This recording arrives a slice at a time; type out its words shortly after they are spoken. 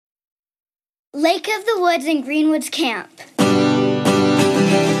Lake of the Woods and Greenwoods Camp.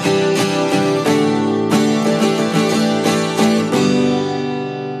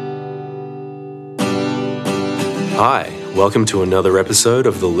 Hi, welcome to another episode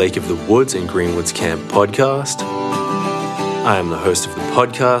of the Lake of the Woods and Greenwoods Camp podcast. I am the host of the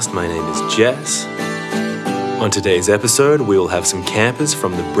podcast. My name is Jess. On today's episode, we will have some campers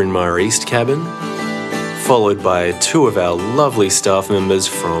from the Bryn Mawr East cabin, followed by two of our lovely staff members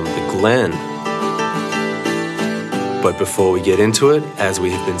from the Glen. But before we get into it, as we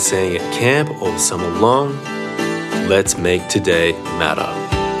have been saying at camp all summer long, let's make today matter.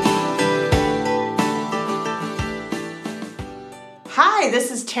 Hi, this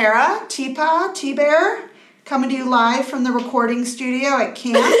is Tara, T-Bear, coming to you live from the recording studio at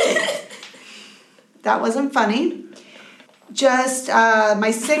camp. That wasn't funny. Just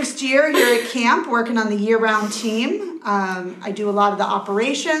my 6th year here at camp, working on the year-round team. I do a lot of the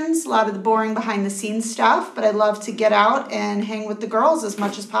operations, a lot of the boring behind-the-scenes stuff, but I love to get out and hang with the girls as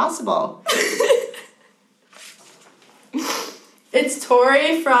much as possible. It's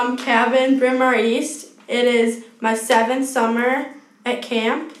Tori from Cabin Bryn Mawr East. It is my 7th summer at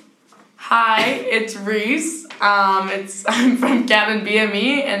camp. Hi, it's Reese. I'm from Cabin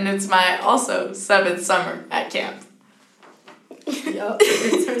BME, and it's my also 7th summer at camp. Yup,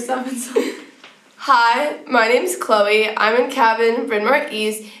 it's her 7th summer. Hi, my name's Chloe. I'm in Cabin Bryn Mawr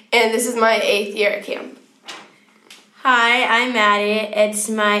East, and this is my 8th year at camp. Hi, I'm Maddie. It's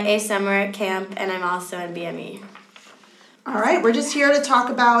my 8th summer at camp, and I'm also in BME. All right, we're just here to talk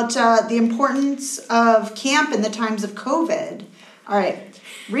about the importance of camp in the times of COVID. All right,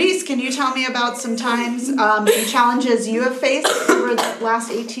 Reese, can you tell me about some times, some challenges you have faced over the last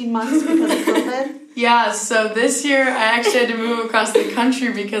 18 months because of COVID? Yeah, so this year I actually had to move across the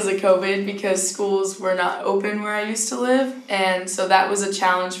country because of COVID, because schools were not open where I used to live, and so that was a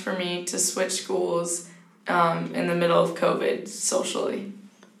challenge for me to switch schools in the middle of COVID socially.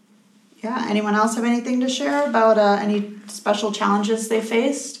 Yeah, anyone else have anything to share about any special challenges they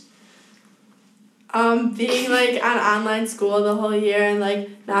faced? Being on online school the whole year and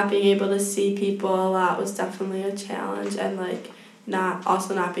not being able to see people a lot was definitely a challenge, and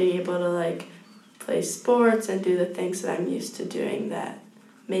not being able to play sports and do the things that I'm used to doing that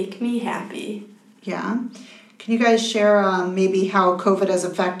make me happy. Yeah. Can you guys share maybe how COVID has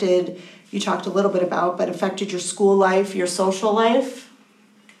affected, you talked a little bit about, but affected your school life, your social life?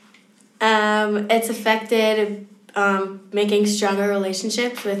 It's affected making stronger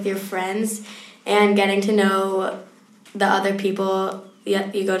relationships with your friends and getting to know the other people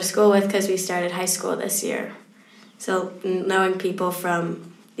you go to school with, because we started high school this year. So knowing people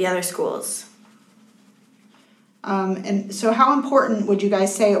from the other schools. And so how important would you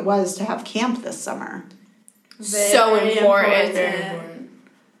guys say it was to have camp this summer? So important. Very important.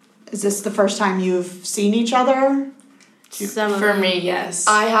 Is this the first time you've seen each other? For me, yes.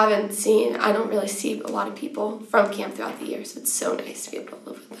 I don't really see a lot of people from camp throughout the year, so it's so nice to be able to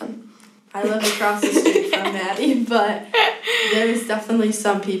live with them. I live across the street from Maddie, but there's definitely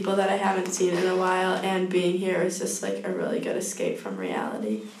some people that I haven't seen in a while, and being here is just a really good escape from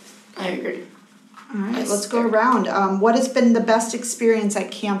reality. I agree. All right, let's go around. What has been the best experience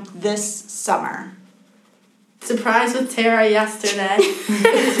at camp this summer? Surprise with Tara yesterday.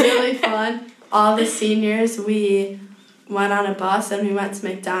 It was really fun. All the seniors, we went on a bus and we went to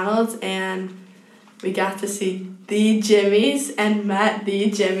McDonald's, and we got to see the Jimmys and met the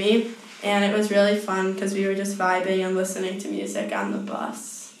Jimmy, and it was really fun because we were just vibing and listening to music on the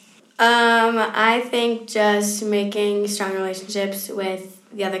bus. I think just making strong relationships with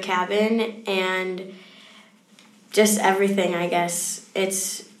the other cabin and just everything, I guess.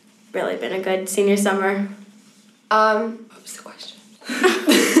 It's really been a good senior summer. What was the question?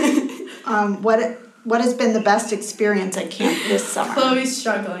 What has been the best experience at camp this summer? Chloe's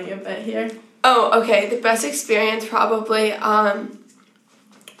struggling a bit here. Oh, okay. The best experience probably,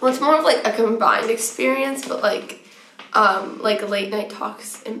 it's more of a combined experience, but late night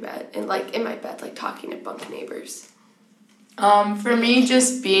talks in bed and in my bed, talking to bunk neighbors. For me,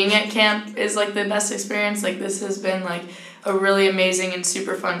 just being at camp is the best experience. This has been a really amazing and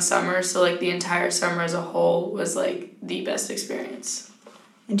super fun summer, so the entire summer as a whole was the best experience.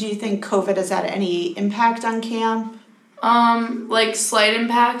 And do you think COVID has had any impact on camp? Slight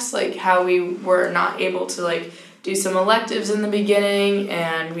impacts, how we were not able to do some electives in the beginning,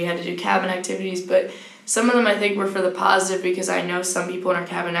 and we had to do cabin activities, but some of them I think were for the positive, because I know some people in our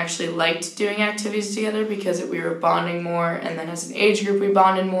cabin actually liked doing activities together because we were bonding more, and then as an age group we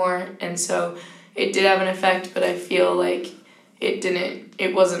bonded more, and so it did have an effect, but I feel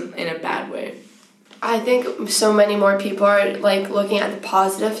it wasn't in a bad way. I think so many more people are like looking at the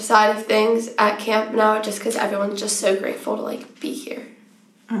positive side of things at camp now, just because everyone's just so grateful to like be here.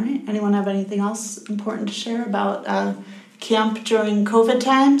 All right. Anyone have anything else important to share about camp during COVID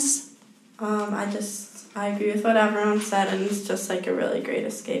times? I agree with what everyone said, and it's just like a really great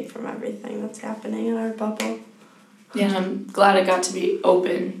escape from everything that's happening in our bubble. Yeah, and I'm glad it got to be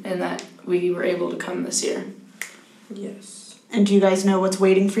open and that we were able to come this year. Yes. And do you guys know what's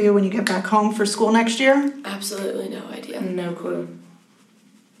waiting for you when you get back home for school next year? Absolutely no idea. No clue.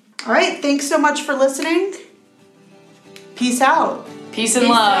 All right. Thanks so much for listening. Peace out. Peace and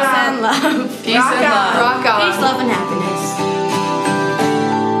love. Peace and love. Peace and love. Rock on. Peace, love, and happiness.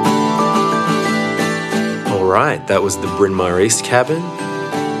 All right, that was the Bryn Mawr East cabin.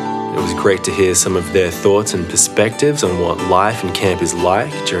 It was great to hear some of their thoughts and perspectives on what life in camp is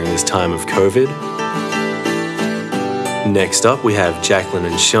like during this time of COVID. Next up, we have Jacqueline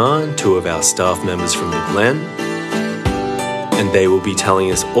and Sean, two of our staff members from the Glen. And they will be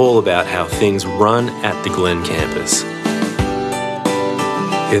telling us all about how things run at the Glen campus.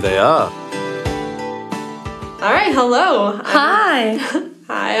 Here they are. All right, hello. Hi.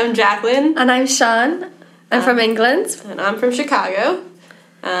 Hi, I'm Jacqueline. And I'm Sean. I'm from England. And I'm from Chicago.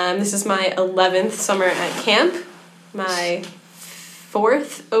 This is my 11th summer at camp, my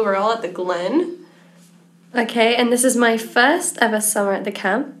 4th overall at the Glen. Okay, and this is my first ever summer at the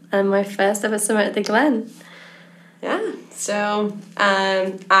camp and my first ever summer at the Glen. Yeah, so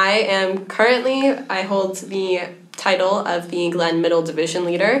I hold the title of the Glen Middle Division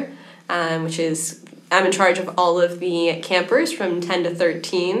Leader, which is, I'm in charge of all of the campers from 10 to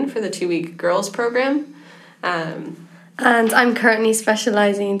 13 for the 2-week girls program. And I'm currently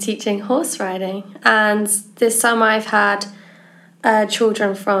specialising in teaching horse riding. And this summer I've had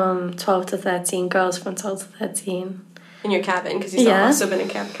children from 12 to 13, girls from 12 to 13. In your cabin, because you've also been a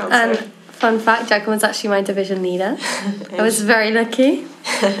camp counselor. And fun fact, Jacqueline was actually my division leader. I was very lucky.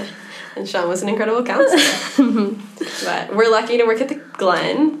 And Sean was an incredible counselor. But we're lucky to work at the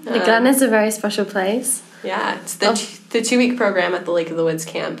Glen. The Glen is a very special place. Yeah, it's the 2-week program at the Lake of the Woods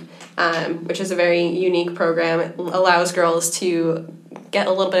camp, which is a very unique program. It allows girls to get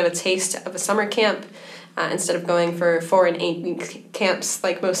a little bit of a taste of a summer camp instead of going for 4 and 8 week camps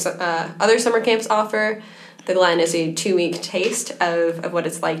like most other summer camps offer. The Glen is a 2-week taste of what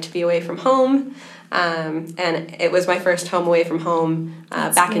it's like to be away from home. And it was my first home away from home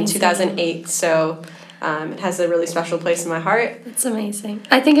back in 2008, so it has a really special place in my heart. It's amazing.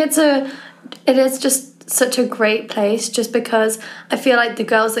 I think it is just such a great place just because I feel like the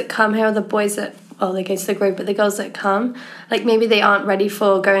girls that come here, or the boys that, well, they go to the grove, but the girls that come, like maybe they aren't ready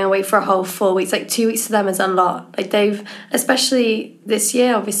for going away for a whole 4 weeks. Like 2 weeks to them is a lot. Like they've, especially this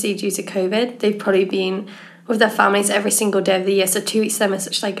year, obviously due to COVID, they've probably been with their families every single day of the year, so 2 weeks to them is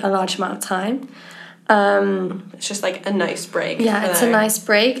such like a large amount of time. It's just like a nice break. Yeah, it's a nice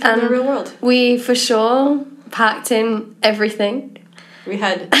break. And in the real world. We for sure packed in everything. We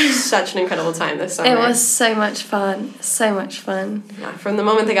had such an incredible time this summer. It was so much fun. So much fun. Yeah, from the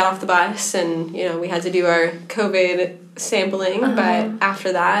moment they got off the bus and, we had to do our COVID sampling, but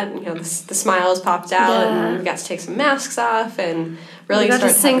after that, the smiles popped out and we got to take some masks off and really start to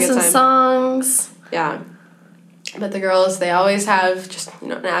sing some songs. Yeah. But the girls, they always have just,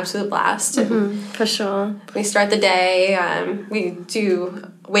 an absolute blast. For sure. We start the day, we do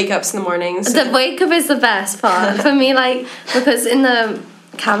wake-ups in the mornings. The wake-up is the best part for me, because in the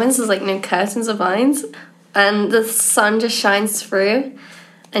cabins there's, no curtains or blinds, and the sun just shines through,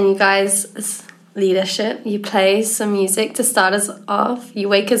 and you guys, it's leadership, you play some music to start us off, you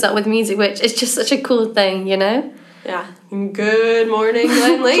wake us up with music, which is just such a cool thing, Yeah. Good morning,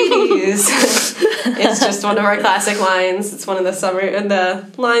 Glen ladies. It's just one of our classic lines. It's one of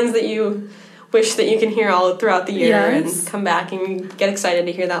the lines that you wish that you can hear all throughout the year and come back and get excited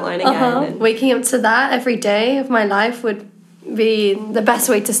to hear that line again. And waking up to that every day of my life would be the best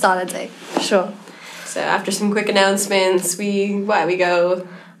way to start a day, for sure. So after some quick announcements, we go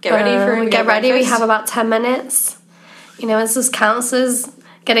get ready for breakfast. We have about 10 minutes. As counselors,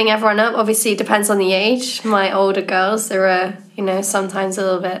 getting everyone up, obviously, depends on the age. My older girls, they're, sometimes a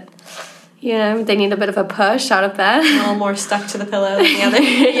little bit, they need a bit of a push out of bed. A little more stuck to the pillow than the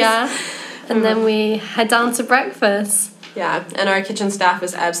others. Yeah. And then we head down to breakfast. Yeah, and our kitchen staff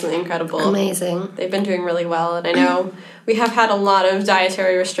is absolutely incredible. Amazing. They've been doing really well, and I know we have had a lot of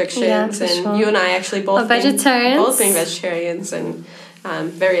dietary restrictions, and you and I actually both being vegetarians and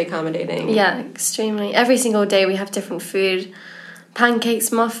very accommodating. Yeah, extremely. Every single day we have different food.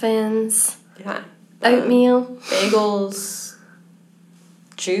 Pancakes, muffins, oatmeal, bagels,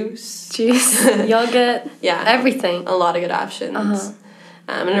 juice, yogurt, yeah, everything. A lot of good options.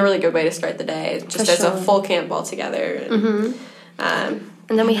 and a really good way to start the day, just For as a sure. full camp all together. And,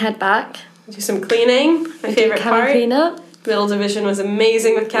 And then we head back. do some cleaning, my favorite Cabin part. cleanup. Middle division was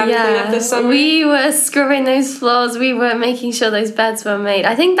amazing with cabin cleanup this summer. We were scrubbing those floors. We were making sure those beds were made.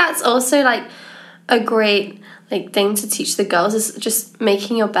 I think that's also like a great thing to teach the girls, is just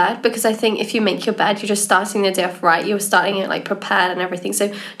making your bed, because I think if you make your bed, you're just starting the day off right. You're starting it like prepared and everything.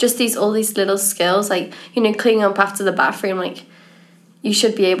 So just all these little skills, like, you know, cleaning up after the bathroom, like you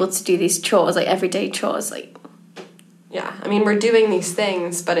should be able to do these chores, like everyday chores, like. Yeah, I mean, we're doing these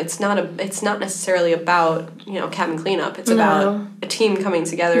things, but it's not necessarily about, you know, cabin cleanup. It's about a team coming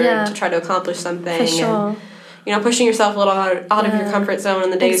together to try to accomplish something. For sure. And, you know, pushing yourself a little out of your comfort zone on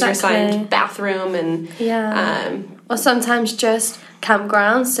the days you're assigned bathroom and or sometimes just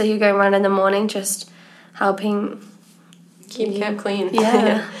campgrounds. So you go around in the morning just helping keep camp clean.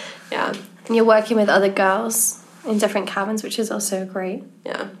 Yeah. Yeah. And you're working with other girls in different cabins, which is also a great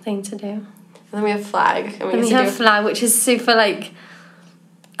thing to do. And then we have flag. And we have flag, which is super, like,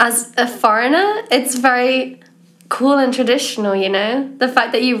 as a foreigner, it's very cool and traditional, you know? The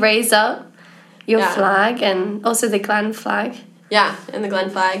fact that you raise up your flag, and also the Glen flag. Yeah, and the Glen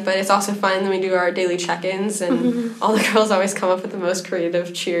flag, but it's also fun when we do our daily check-ins, and all the girls always come up with the most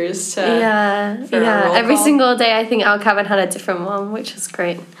creative cheers for our roll Every call. single day, I think our cabin had a different one, which was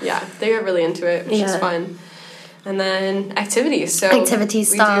great. Yeah, they got really into it, which is fun. And then activities. So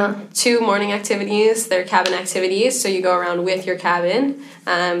activities start. We do 2 morning activities. They're cabin activities, so you go around with your cabin.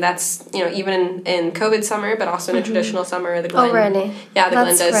 That's, you know, even in COVID summer, but also in a traditional summer. The Glen, Oh, really? Yeah, the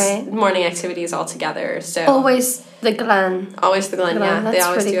That's Glen does great. morning activities all together. So Always the Glen. Always the Glen, yeah. They That's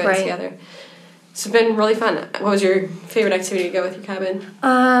always really do it great. together. So it's been really fun. What was your favorite activity to go with your cabin?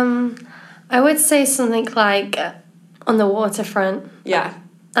 I would say something like on the waterfront. Yeah.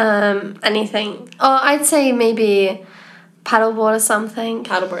 Anything. Or I'd say maybe paddleboard or something.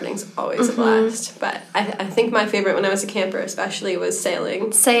 Paddleboarding's always a blast. But I think my favorite when I was a camper especially was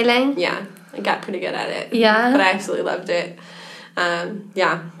sailing. Sailing? Yeah. I got pretty good at it. Yeah. But I absolutely loved it.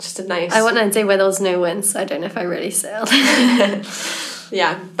 Yeah, just a nice... I went on a day where there was no wind, so I don't know if I really sailed.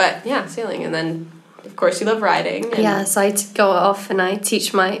 Yeah, but yeah, sailing. And then, of course, you love riding. Yeah, so I go off and I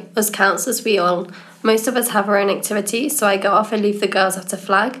teach us counselors, most of us have our own activity, so I go off and leave the girls after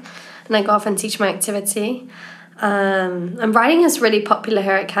flag, and I go off and teach my activity. And riding is really popular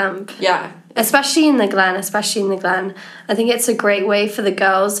here at camp. Yeah. Especially in the Glen. I think it's a great way for the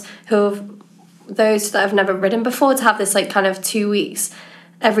girls those that have never ridden before to have this like kind of 2 weeks.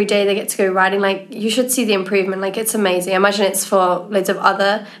 Every day they get to go riding. Like, you should see the improvement. Like, it's amazing. I imagine it's for loads of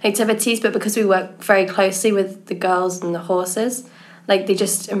other activities, but because we work very closely with the girls and the horses, like, they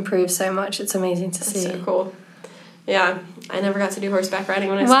just improve so much. It's amazing to see. So cool. Yeah, I never got to do horseback riding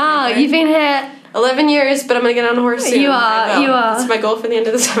when I was Wow, a camper. you've been here 11 years, but I'm going to get on a horse soon. You are. That's my goal for the end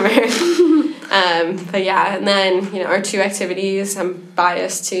of the summer. But yeah, and then, you know, our 2 activities, I'm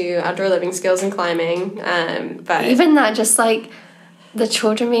biased to outdoor living skills and climbing. But even that, just like the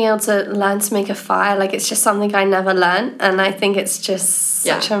children being able to learn to make a fire, like, it's just something I never learned, and I think it's just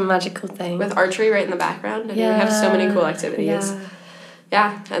such a magical thing. With archery right in the background, and we have so many cool activities.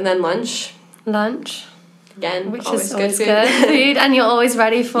 Yeah, and then lunch. Again, which always is always good food, and you're always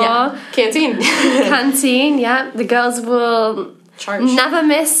ready for canteen. Canteen. Yeah, the girls will never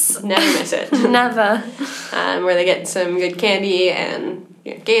miss it. Never. Where they get some good candy and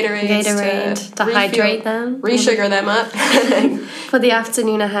Gatorade to hydrate them, re-sugar them up for the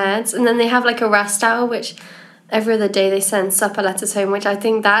afternoon ahead, and then they have like a rest hour, which every other day they send supper letters home, which I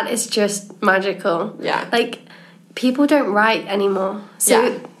think that is just magical. Yeah, like, people don't write anymore,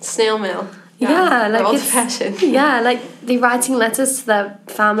 so snail mail. Yeah, like old fashioned. Yeah, like they're writing letters to their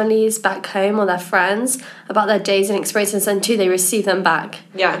families back home or their friends about their days and experiences, and they receive them back.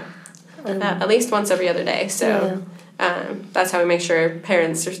 Yeah, at least once every other day. So that's how we make sure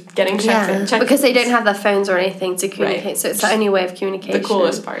parents are getting checked. Because they don't have their phones or anything to communicate, right. So it's the only way of communication. The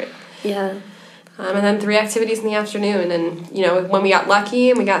coolest part. Yeah. And then 3 activities in the afternoon. And, you know, when we got lucky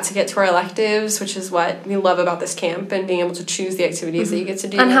and we got to get to our electives, which is what we love about this camp, and being able to choose the activities that you get to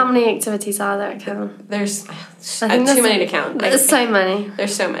do. And how many activities are there at camp? There's too many to count. There's so many.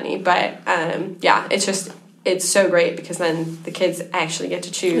 There's so many. But, it's so great because then the kids actually get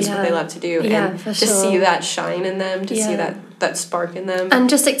to choose what they love to do. And to see that shine in them, to see that spark in them. And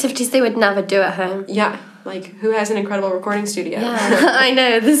just activities they would never do at home. Yeah. Like, who has an incredible recording studio? Yeah, I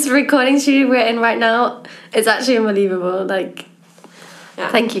know. This recording studio we're in right now is actually unbelievable. Like,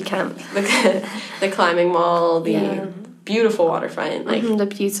 thank you, camp. The climbing wall, the beautiful waterfront. Like, the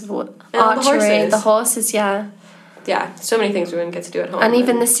beautiful archery, the horses, Yeah, so many things we wouldn't get to do at home. And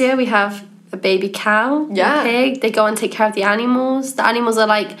even this year we have a baby cow, Yeah. a pig. They go and take care of the animals. The animals are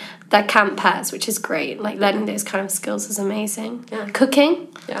like their camp pets, which is great. Like learning those kind of skills is amazing. Yeah. Cooking,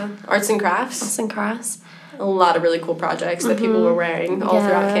 Yeah, arts and crafts. arts and crafts. A lot of really cool projects that people were wearing all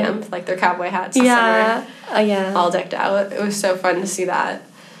throughout camp, like their cowboy hats this Yeah, summer, all decked out. It was so fun to see that.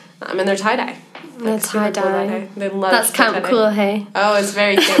 And their tie-dye. The tie-dye. They love That's camp tie-dye. cool, hey? Oh, it's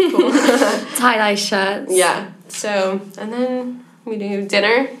very camp cool. Tie-dye shirts. Yeah. So, and then we do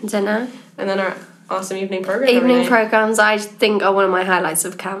dinner, Dinner. and then our awesome evening program. Evening every night. programs, I think, are one of my highlights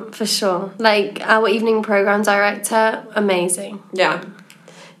of camp, for sure. Like, our evening program director, amazing. Yeah.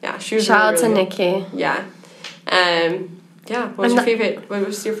 Yeah, she was Shout out to really Nikki. good. Yeah. Yeah, what was And your favorite? What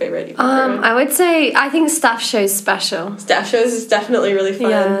was your favorite? evening I program? would say, I think staff show's special. Staff shows is definitely really fun.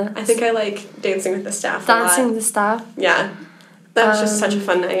 Yeah. I think I like dancing with the staff a Dancing lot. with the staff. Yeah. That was just such a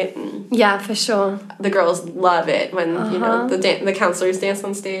fun night. And Yeah, for sure. the girls love it when, you know, the counselors dance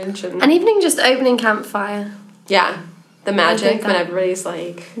on stage. And And even just opening campfire. yeah, the magic think when that- everybody's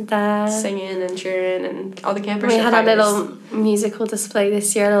like There. singing and cheering and all the campers. We show had a fires. little musical display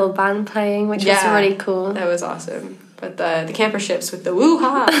this year, a little band playing, which was really cool. That was awesome. But the camper ships with the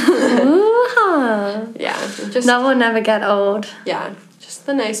woo-ha. Ooh-ha. Yeah, just That will never get old. yeah, just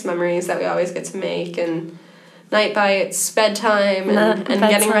the nice memories that we always get to make, and night bites, bedtime, and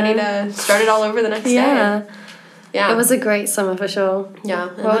getting ready to start it all over the next Yeah. day. Yeah, It was a great summer for sure. yeah.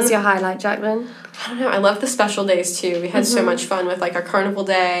 And What was then- your highlight, Jacqueline? I don't know. I love the special days too. We had so much fun with like our carnival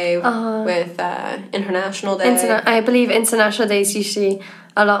day, with international day. I believe International Day is usually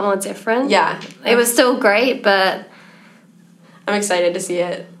a lot more different. Yeah, It was still great, but I'm excited to see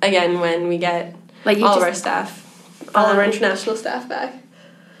it again when we get like you all of just our staff, all of our international staff back.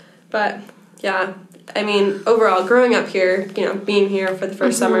 But yeah, I mean, overall, growing up here, you know, being here for the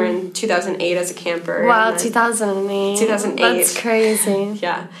 1st summer in 2008 as a camper. wow, and then- 2008. 2008. That's crazy.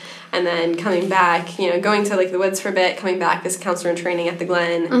 Yeah. And then coming back, you know, going to like the woods for a bit, coming back as a counselor in training at the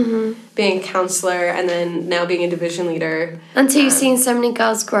Glen, being a counselor, and then now being a division leader. Until you've seen so many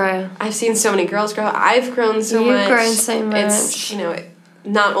girls grow. I've seen so many girls grow. I've grown so You've much. grown so much. It's, you know,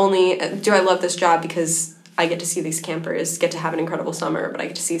 not only do I love this job because I get to see these campers get to have an incredible summer, but I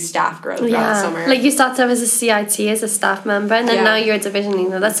get to see staff grow throughout the summer. Like you started off as a CIT, as a staff member, and then Yeah. now you're a division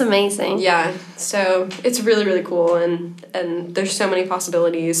leader. That's amazing. Yeah, so it's really, really cool, and there's so many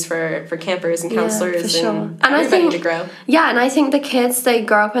possibilities for campers and Yeah, counselors for sure. and And I everybody think- to grow. Yeah, and I think the kids, they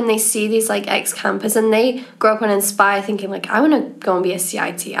grow up and they see these like ex-campers and they grow up and inspire thinking like, I want to go and be a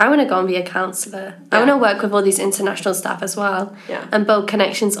CIT. I want to go and be a counsellor. I Yeah. want to work with all these international staff as well. Yeah. And build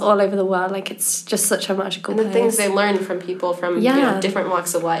connections all over the world. Like it's just such a magical And the place. things they learn from people from you know, Yeah. different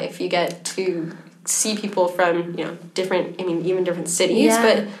walks of life. You get to see people from, you know, different, I mean, even different cities, Yeah.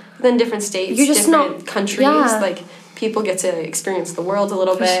 but then different states, You're just different not- countries. yeah. Like, people get to experience the world a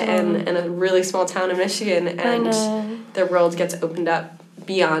little bit sure. in a really small town in Michigan, and know. their world gets opened up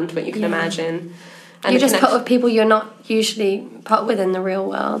beyond what you can Yeah. imagine. And you the just put with people you're not usually put with in the real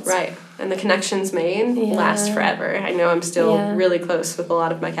world. Right. And the connections made Yeah. last forever. I know I'm still Yeah. really close with a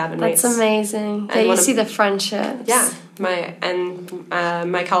lot of my cabin mates. That's amazing. That And you one of- see the friendships. Yeah,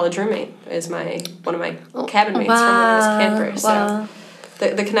 my college roommate is one of my cabin mates from when I was a camper. So Wow.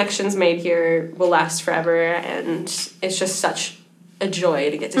 the connections made here will last forever, and it's just such a joy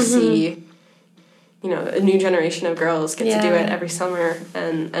to get to see, you know, a new generation of girls get to do Yeah. it every summer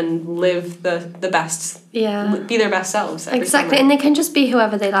and live the best, Yeah. be their best selves every Exactly. summer. And they can just be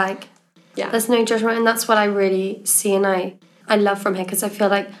whoever they like. Yeah. There's no judgment, and that's what I really see and I love from here, because I feel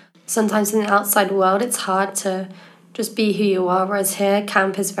like sometimes in the outside world it's hard to just be who you are, whereas here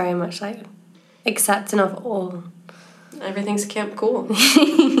camp is very much like accepting of all. Everything's camp cool.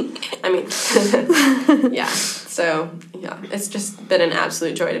 I mean, yeah. So, yeah, it's just been an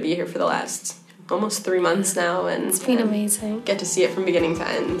absolute joy to be here for the last almost 3 months now, and It's been amazing. get to see it from beginning to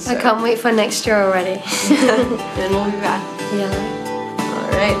end. So. I can't wait for next year already. And we'll be back. Yeah.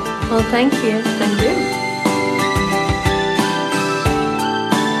 All right. Well, thank you. Thank you.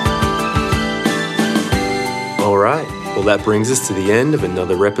 All right. Well, that brings us to the end of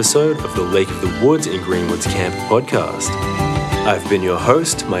another episode of the Lake of the Woods in Greenwoods Camp podcast. I've been your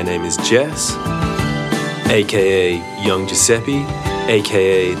host. My name is Jess, aka Young Giuseppe,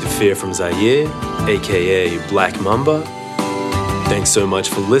 aka The Fear from Zaire, aka Black Mamba. Thanks so much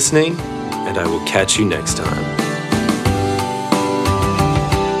for listening, and I will catch you next time.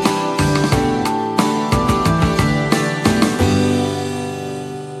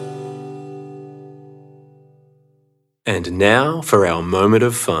 And now for our moment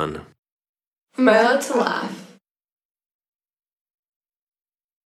of fun. Mo to laugh.